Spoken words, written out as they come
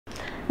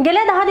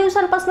गेल्या 10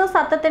 दिवसांपासून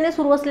सातत्याने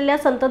सुरू असलेल्या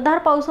संततधार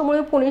पावसामुळे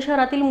पुणे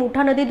शहरातील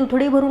मुठा नदी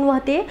दुथडी भरून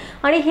वाहते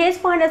आणि हेच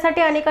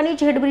पाहण्यासाठी अनेकांनी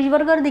झेड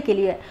ब्रिजवर गर्दी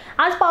केली आहे।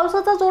 आज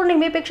पावसाचा जोर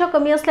नेहमीपेक्षा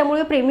कमी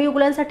असल्यामुळे प्रेमी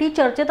युगलांसाठी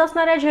चर्चेत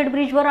असणाऱ्या झेड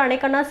ब्रिजवर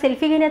अनेकांना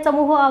सेल्फी घेण्याचा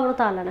मोह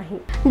आवरता आला नाही।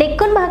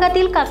 डेक्कन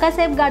भागातील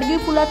काकासाहेब गाडगी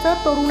पुलाचं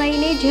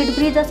तरुणाईने झेड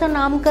ब्रिज असं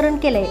नामकरण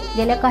केलंय।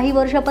 गेल्या काही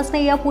वर्षापासून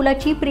या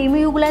पुलाची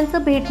प्रेमी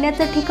युगलांचं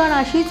भेटण्याचं ठिकाण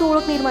अशीच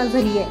ओळख निर्माण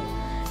झाली आहे।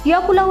 या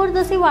पुलावर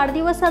जसे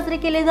वाढदिवस साजरे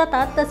केले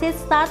जातात तसेच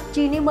 7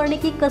 चीनी मरणे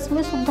की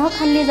कसमे सुद्धा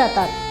खाल्ली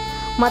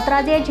जातात। मात्र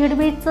आज या झेड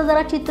ब्रिजचं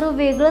जरा चित्र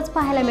वेगळंच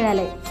पाहायला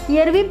मिळालंय।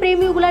 एरवी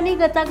प्रेमी युगलांनी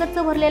गचागच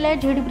भरलेल्या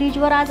झेड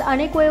ब्रिजवर आज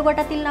अनेक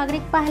वयोगटातील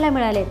नागरिक पाहायला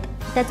मिळालेत।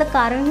 त्याचं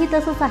कारणही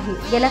तसंच आहे।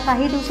 गेल्या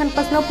काही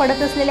दिवसांपासून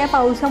पडत असलेल्या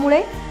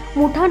पावसामुळे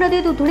मुठा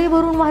नदी दुथडी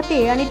भरून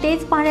वाहते आणि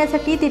तेच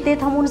पाहण्यासाठी तिथे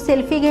थांबून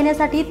सेल्फी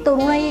घेण्यासाठी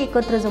तरुणाई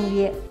एकत्र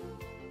जमली आहे।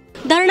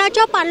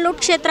 धरणाच्या पाणलोट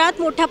क्षेत्रात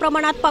मोठ्या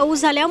प्रमाणात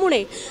पाऊस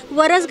झाल्यामुळे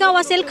वरसगाव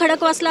असेल,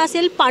 खडकवासला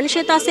असेल,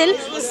 पानशेत असेल,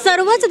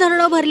 सर्वच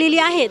धरणं भरलेली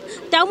आहेत।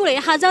 त्यामुळे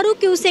हजारो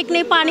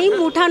क्युसेकने पाणी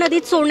मुठा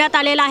नदीत सोडण्यात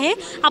आलेलं आहे।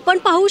 आपण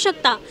पाहू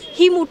शकता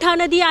ही मुठा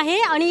नदी आहे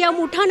आणि या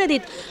मुठा नदीत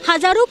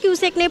हजारो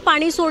क्युसेकने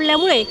पाणी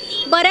सोडल्यामुळे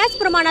बऱ्याच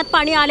प्रमाणात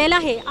पाणी आलेलं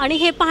आहे आणि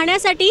हे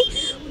पाहण्यासाठी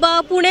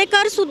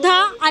पुणेकर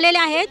सुद्धा आलेले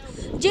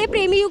आहेत। जे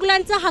प्रेमी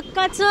युगलांचं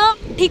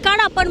हक्काचं ठिकाण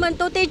आपण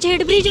म्हणतो ते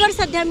झेड ब्रिजवर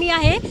सध्या मी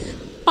आहे।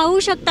 पाहू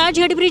शकता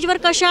झेड ब्रिजवर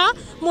कशा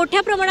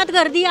मोठ्या प्रमाणात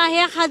गर्दी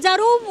आहे।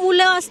 हजारो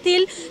मुलं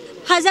असतील,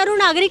 हजारो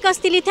नागरिक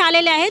असतील इथे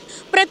आलेले आहेत।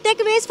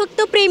 प्रत्येक वेळेस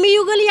फक्त प्रेमी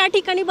युगल या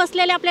ठिकाणी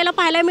बसलेले आपल्याला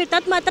पाहायला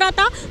मिळतात। मात्र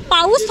आता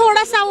पाऊस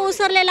थोडासा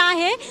ओसरलेला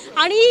आहे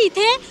आणि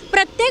इथे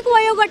प्रत्येक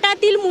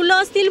वयोगटातील मुलं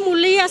असतील,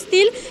 मुली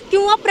असतील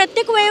किंवा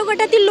प्रत्येक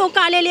वयोगटातील लोक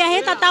आलेले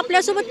आहेत। आता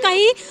आपल्यासोबत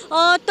काही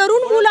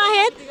तरुण मुलं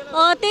आहेत,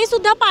 ते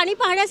सुद्धा पाणी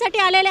पाहण्यासाठी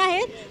आलेले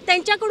आहेत।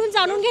 त्यांच्याकडून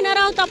जाणून घेणार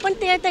आहोत आपण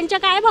ते त्यांच्या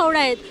काय भावना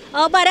आहेत।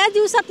 बऱ्याच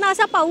दिवसातनं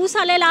असा पाऊस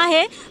आलेला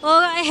आहे।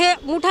 हे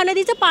मुठा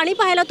नदीचं पाणी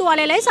पाहायला तू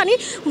आलेला आहेस आणि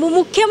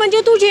मुख्य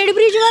म्हणजे तू झेड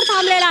ब्रिजवर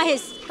थांबलेला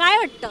आहेस, काय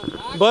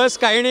वाटतं? बस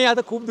काही नाही,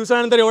 आता खूप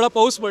दिवसानंतर एवढा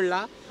पाऊस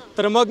पडला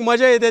तर मग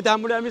मजा येते।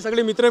 त्यामुळे आम्ही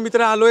सगळे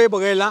मित्र आलोय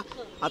बघायला।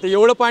 आता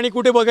एवढं पाणी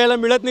कुठे बघायला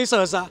मिळत नाही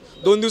सहसा।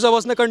 2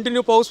 दिवसापासून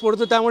कंटिन्यू पाऊस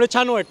पडतो त्यामुळे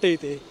छान वाटतं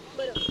इथे।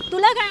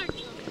 तुला काय वाटतं?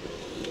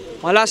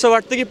 मला असं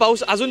वाटतं की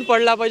पाऊस अजून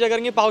पडला पाहिजे,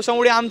 कारण की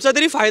पावसामुळे आमचा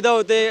तरी फायदा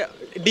होते।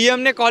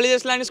 डीएमने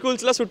कॉलेजेसला आणि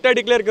स्कूल्सला सुट्ट्या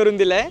डिक्लेअर करून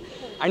दिल्या आहे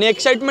आणि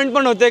एक्साइटमेंट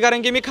पण होते,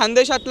 कारण की मी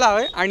खानदेशातला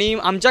आहे आणि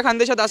आमच्या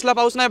खानदेशात असला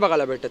पाऊस नाही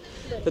बघायला भेटत।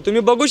 तर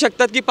तुम्ही बघू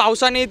शकतात की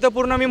पावसाने इथं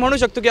पूर्ण मी म्हणू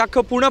शकतो की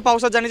अख्खं पूर्ण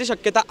पावसात जाण्याची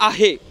शक्यता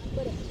आहे।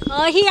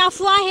 ही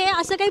अफवा आहे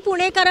असं काही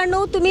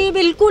पुणेकरांनो तुम्ही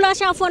बिलकुल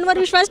अशा अफवांवर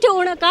विश्वास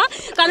ठेवू नका,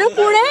 कारण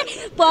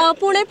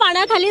पुणे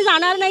पाण्याखाली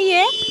जाणार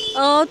नाहीये।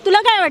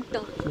 तुला काय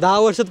वाटतं? 10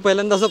 वर्षात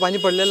पहिल्यांदा असं पाणी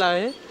पडलेलं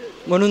आहे,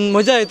 म्हणून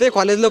मजा येते।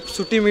 कॉलेजला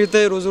सुट्टी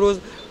मिळते, रोज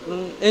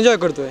एन्जॉय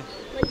करतोय।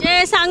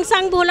 म्हणजे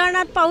सांग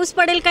भोलानाथ पाऊस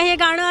पडेल का हे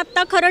गाणं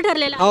आता खरं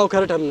ठरलेलं आहे? हो,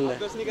 खरं ठरलेलं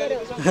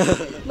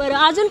आहे। बरं,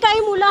 अजून काही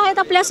मुलं आहेत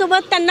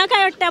आपल्यासोबत, त्यांना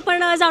काय वाटतं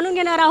आपण जाणून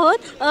घेणार आहोत।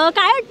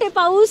 काय वाटते?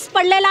 पाऊस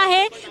पडलेला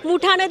आहे,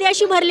 मुठा नदी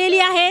अशी भरलेली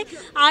आहे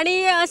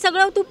आणि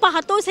सगळं तू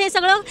पाहतोस, हे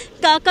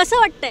सगळं कसं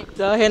वाटतंय?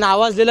 तर हे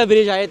नावाजलेला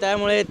ब्रिज आहे,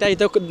 त्यामुळे त्या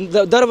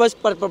इथं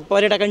दरवर्षी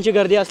पर्यटकांची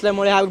गर्दी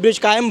असल्यामुळे हा ब्रिज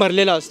कायम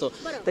भरलेला असतो।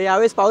 तर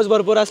यावेळेस पाऊस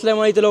भरपूर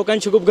असल्यामुळे इथे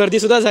लोकांची खूप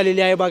गर्दीसुद्धा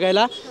झालेली आहे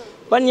बघायला।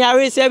 पण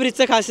यावेळेस या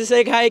ब्रिजचं खासियत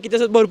एक आहे की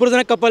तसं भरपूर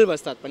जण कपल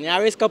बसतात, पण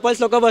यावेळेस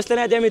कपल्स लोक बसले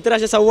नाही, ते मित्र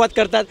असे संवाद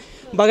करतात,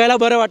 बघायला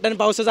बरं वाटतं आणि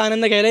पावसाचा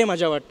आनंद घ्यायलाही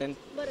मजा वाटतं।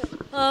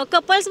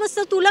 कपल्स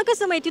बसतं, तुला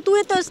कसं माहिती? तू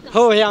येतोस?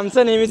 हो, हे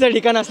आमचं नेहमीचं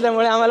ठिकाण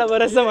असल्यामुळे आम्हाला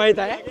बरंचसं माहीत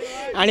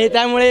आहे आणि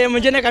त्यामुळे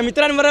म्हणजे नाही का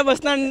मित्रांबरोबर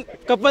बसणं,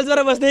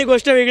 कपल्सबरोबर बसणं ही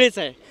गोष्ट वेगळीच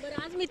आहे।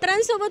 आज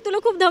मित्रांसोबत तुला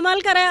खूप धमाल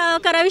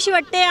करावीशी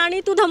वाटते आणि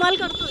तू धमाल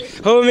करतोय?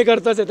 हो, मी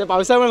करतोच आहे।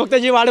 पावसामुळे फक्त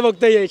जी वाट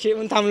बघतोय यायची,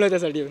 म्हणून थांबलोय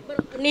त्यासाठी।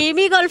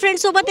 नेहमी गर्लफ्रेंड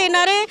सोबत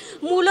येणारे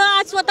मुलं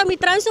आज स्वतः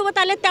मित्रांसोबत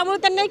आले, त्यामुळे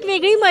त्यांना एक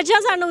वेगळी मजा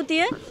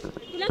जाणवतीये।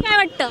 तुला काय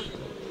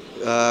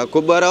वाटतं?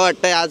 खूप बरं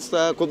वाटतंय। आज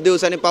खूप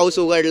दिवसांनी पाऊस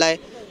उघडलाय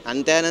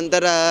आणि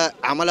त्यानंतर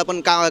आम्हाला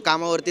पण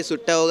कामावरती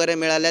सुट्ट्या वगैरे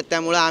मिळाल्यात,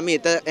 त्यामुळे आम्ही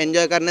इथं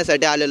एन्जॉय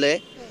करण्यासाठी आलेलो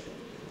आहे।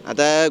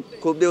 आता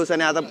खूप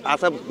दिवसांनी आता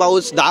असा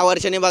पाऊस 10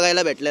 वर्षांनी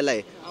बघायला भेटलेला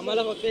आहे।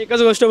 आम्हाला फक्त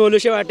एकच गोष्ट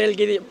बोलूशी वाटेल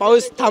की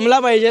पाऊस थांबला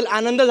पाहिजे,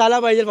 आनंद झाला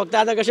पाहिजे। फक्त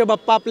आता कसे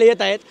बाप्पा आपले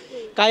येत आहेत,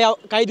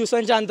 काही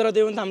दिवसांच्या अंतरावर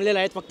येऊन थांबलेला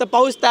आहेत, फक्त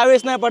पाऊस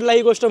त्यावेळेस नाही पडला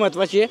ही गोष्ट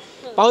महत्त्वाची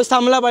आहे। पाऊस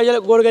थांबला पाहिजे,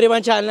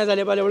 गोरगरिबांची हाल नाही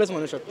झाले पाहिजे, एवढंच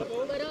म्हणू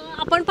शकतो।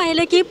 आपण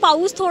पाहिलं की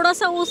पाऊस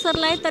थोडासा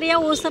ओसरलाय, तर या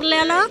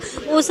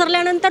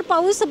ओसरल्यानंतर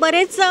पाऊस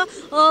बरेच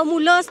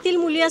मुलं असतील,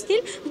 मुली असतील,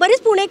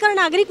 बरेच पुणेकर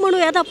नागरिक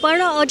म्हणूयात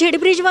आपण झेड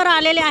ब्रिजवर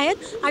आलेले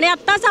आहेत आणि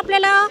आत्ताच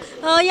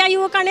आपल्याला या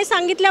युवकाने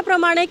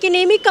सांगितल्याप्रमाणे की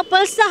नेहमी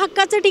कपल्सचं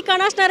हक्काचं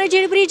ठिकाण असणारं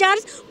झेड ब्रिज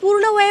आज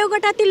पूर्ण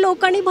वयोगटातील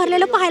लोकांनी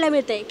भरलेलं पाहायला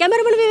मिळतंय।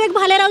 कॅमेरामॅन विवेक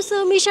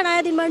भालेरावसह मी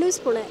शनाया, दिनमन न्यूज,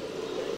 पुणे।